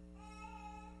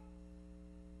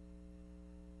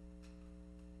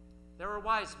 There were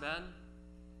wise men.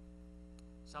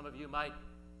 Some of you might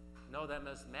know them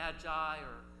as magi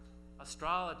or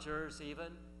astrologers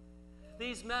even.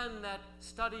 These men that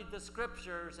studied the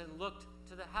scriptures and looked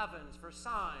to the heavens for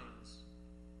signs.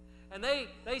 And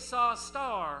they saw a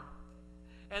star,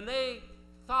 and they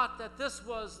thought that this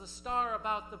was the star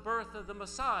about the birth of the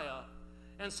Messiah.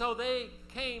 And so they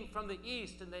came from the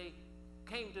east, and they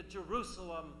came to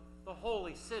Jerusalem, the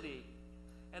holy city.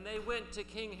 And they went to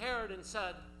King Herod and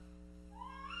said,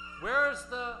 "Where is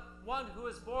the one who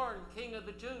is born King of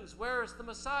the Jews? Where is the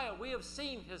Messiah? We have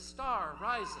seen his star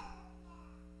rising."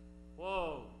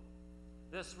 Whoa,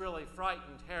 this really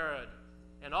frightened Herod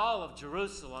and all of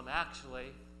Jerusalem,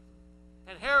 actually.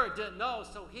 And Herod didn't know,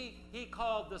 so he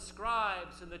called the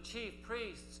scribes and the chief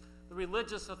priests, the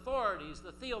religious authorities,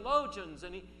 the theologians,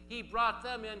 and he brought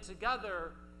them in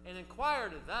together and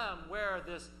inquired of them where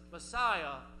this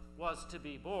Messiah was to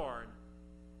be born.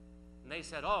 And they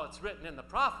said, "Oh, it's written in the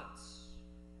prophets.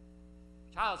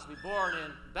 The child's to be born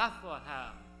in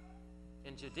Bethlehem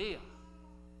in Judea."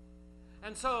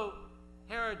 And so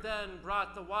Herod then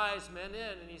brought the wise men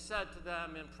in, and he said to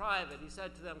them in private, he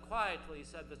said to them quietly, he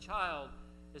said, "The child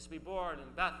is to be born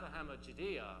in Bethlehem of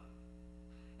Judea.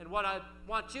 And what I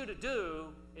want you to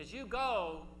do is you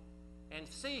go and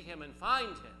see him and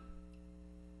find him.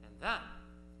 And then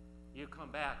you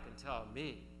come back and tell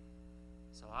me,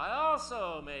 so I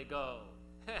also may go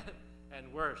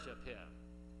and worship him."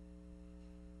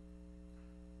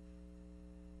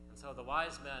 And so the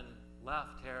wise men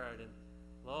left Herod, and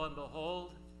lo and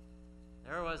behold,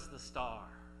 there was the star.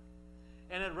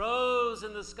 And it rose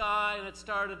in the sky, and it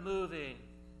started moving.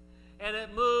 And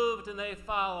it moved, and they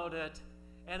followed it.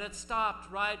 And it stopped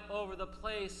right over the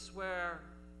place where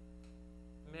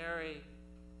Mary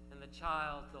and the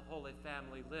child, the Holy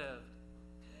Family, lived.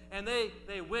 And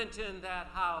they went in that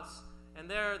house, and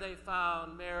there they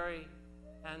found Mary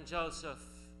and Joseph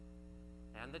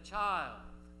and the child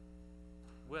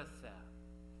with them.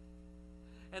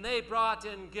 And they brought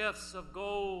in gifts of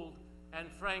gold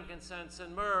and frankincense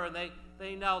and myrrh, and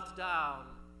they knelt down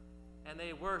and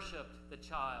they worshiped the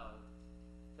child.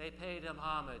 They paid him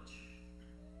homage.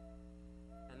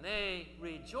 And they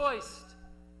rejoiced.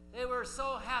 They were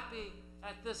so happy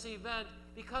at this event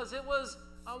because it was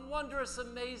a wondrous,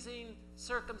 amazing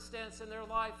circumstance in their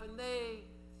life, and they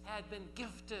had been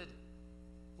gifted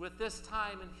with this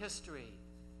time in history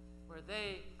where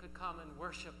they could come and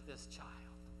worship this child.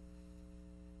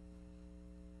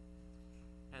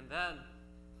 And then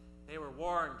they were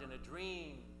warned in a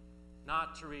dream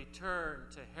not to return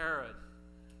to Herod,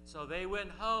 so they went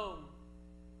home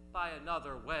by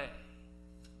another way.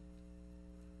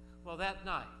 Well, that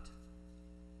night,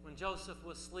 when Joseph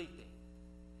was sleeping,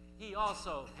 he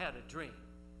also had a dream.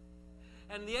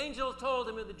 And the angel told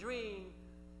him in the dream,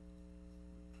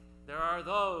 there are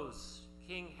those,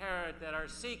 King Herod, that are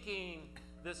seeking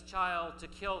this child to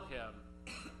kill him.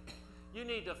 You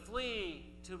need to flee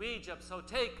to Egypt, so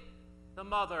take the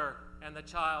mother and the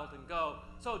child and go.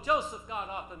 So Joseph got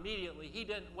up immediately. He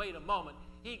didn't wait a moment.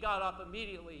 He got up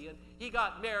immediately, and he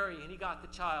got Mary, and he got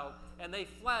the child, and they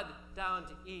fled down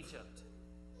to Egypt,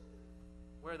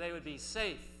 where they would be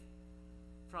safe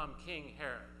from King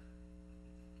Herod.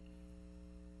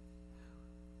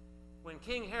 When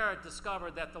King Herod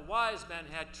discovered that the wise men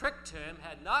had tricked him,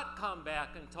 had not come back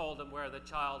and told him where the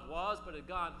child was, but had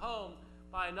gone home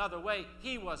by another way,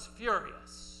 he was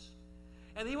furious.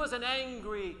 And he was an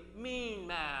angry, mean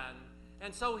man.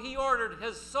 And so he ordered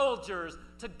his soldiers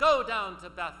to go down to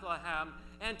Bethlehem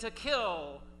and to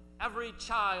kill every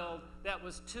child that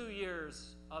was 2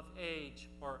 years of age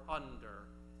or under,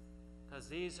 because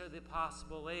these are the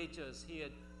possible ages he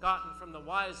had gotten from the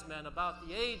wise men about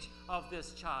the age of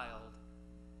this child.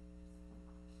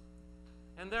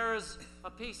 And there is a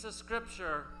piece of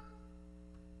scripture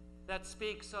that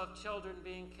speaks of children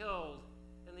being killed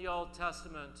in the Old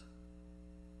Testament.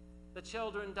 The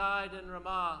children died in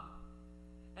Ramah,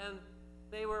 and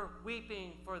they were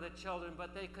weeping for the children,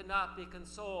 but they could not be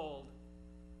consoled.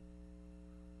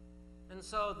 And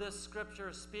so this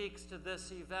scripture speaks to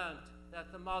this event,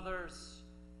 that the mothers,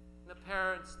 the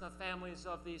parents, the families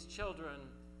of these children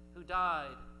who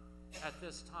died at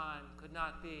this time could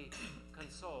not be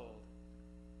consoled.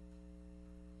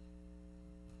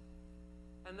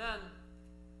 And then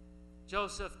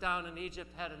Joseph down in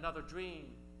Egypt had another dream.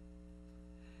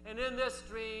 And in this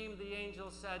dream, the angel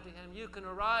said to him, you can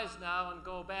arise now and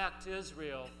go back to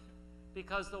Israel,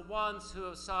 because the ones who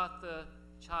have sought the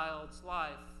child's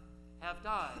life have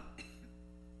died.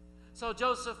 So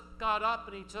Joseph got up,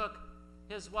 and he took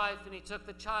his wife, and he took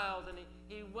the child, and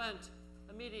he went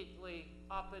immediately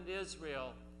up into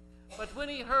Israel. But when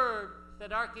he heard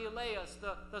that Archelaus,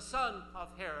 the son of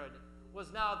Herod,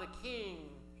 was now the king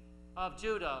of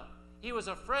Judah, he was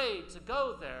afraid to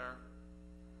go there.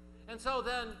 And so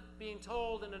then, being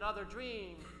told in another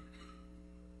dream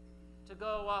to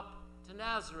go up to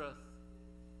Nazareth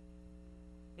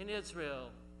in Israel,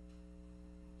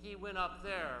 he went up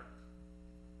there.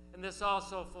 And this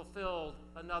also fulfilled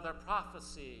another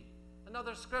prophecy,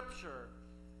 another scripture,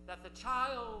 that the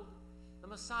child, the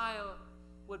Messiah,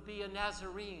 would be a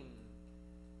Nazarene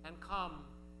and come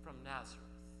from Nazareth.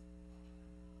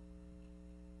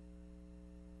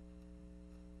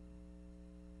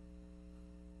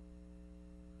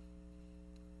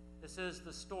 This is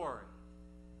the story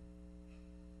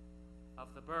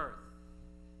of the birth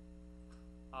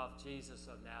of Jesus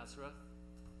of Nazareth,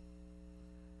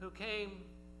 who came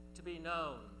to be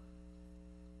known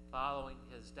following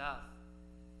his death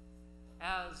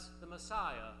as the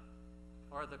Messiah,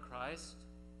 or the Christ,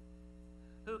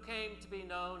 who came to be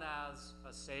known as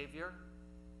a Savior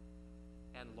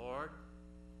and Lord,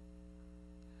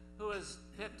 who is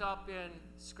picked up in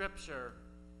Scripture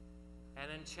and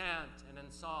in chant and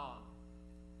in song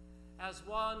as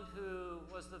one who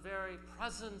was the very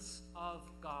presence of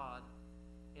God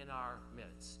in our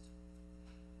midst.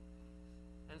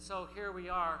 And so here we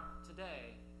are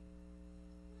today,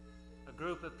 a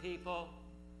group of people,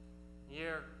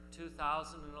 year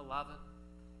 2011,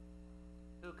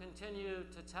 who continue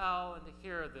to tell and to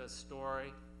hear this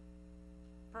story.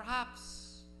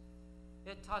 Perhaps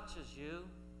it touches you,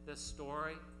 this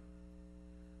story.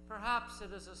 Perhaps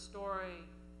it is a story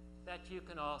that you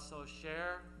can also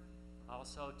share,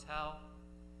 also tell.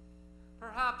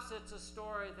 Perhaps it's a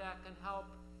story that can help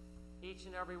each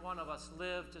and every one of us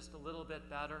live just a little bit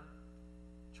better,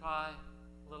 try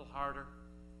a little harder,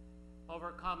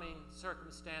 overcoming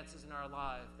circumstances in our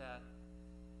life that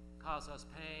cause us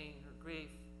pain or grief,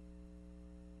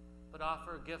 but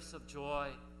offer gifts of joy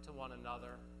to one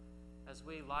another as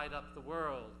we light up the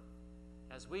world,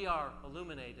 as we are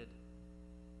illuminated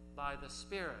by the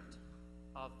spirit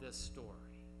of this story.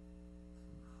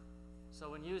 So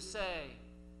when you say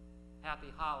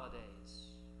happy holidays,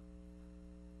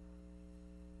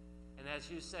 and as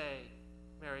you say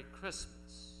Merry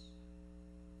Christmas,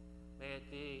 may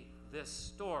it be this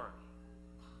story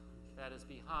that is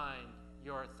behind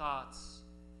your thoughts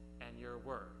and your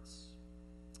words.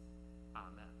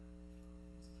 Amen.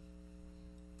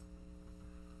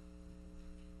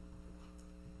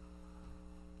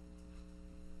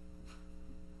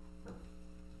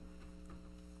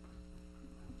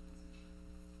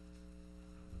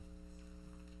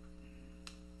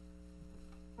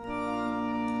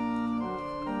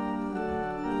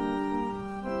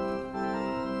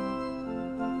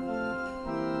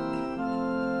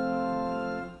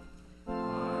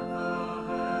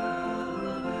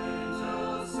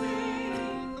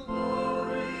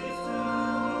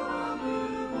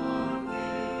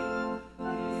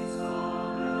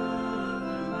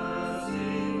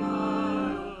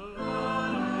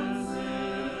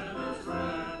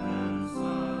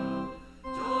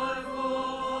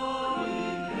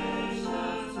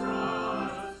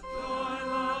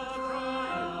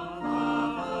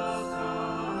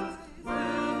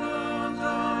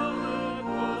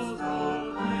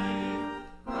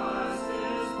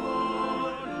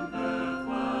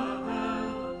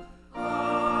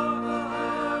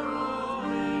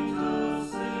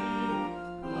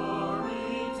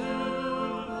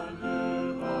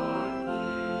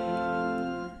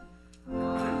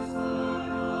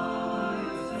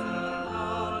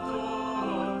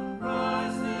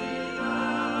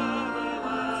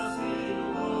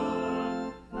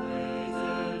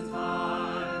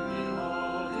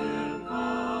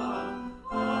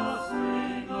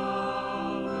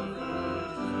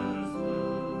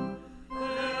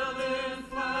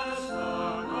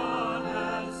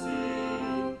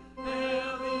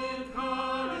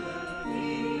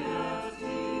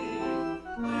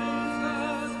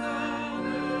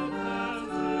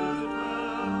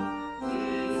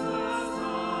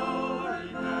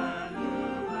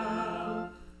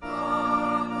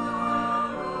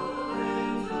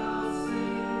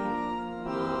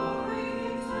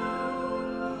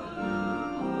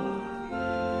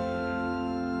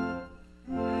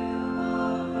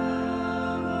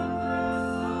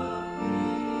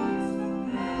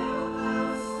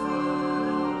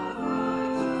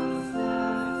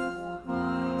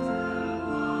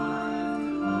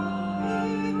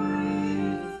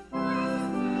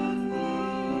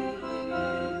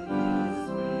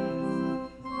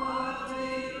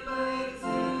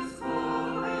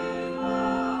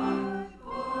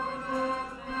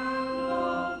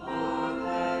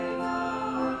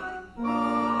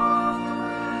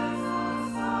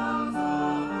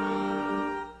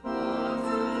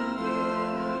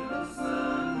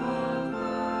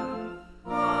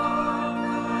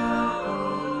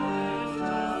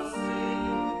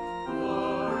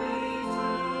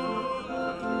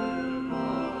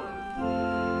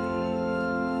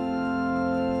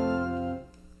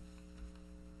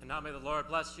 Now may the Lord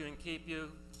bless you and keep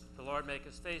you. The Lord make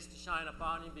his face to shine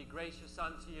upon you, be gracious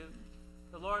unto you.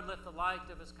 The Lord lift the light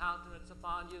of his countenance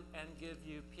upon you and give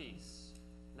you peace,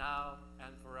 now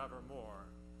and forevermore.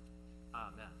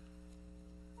 Amen.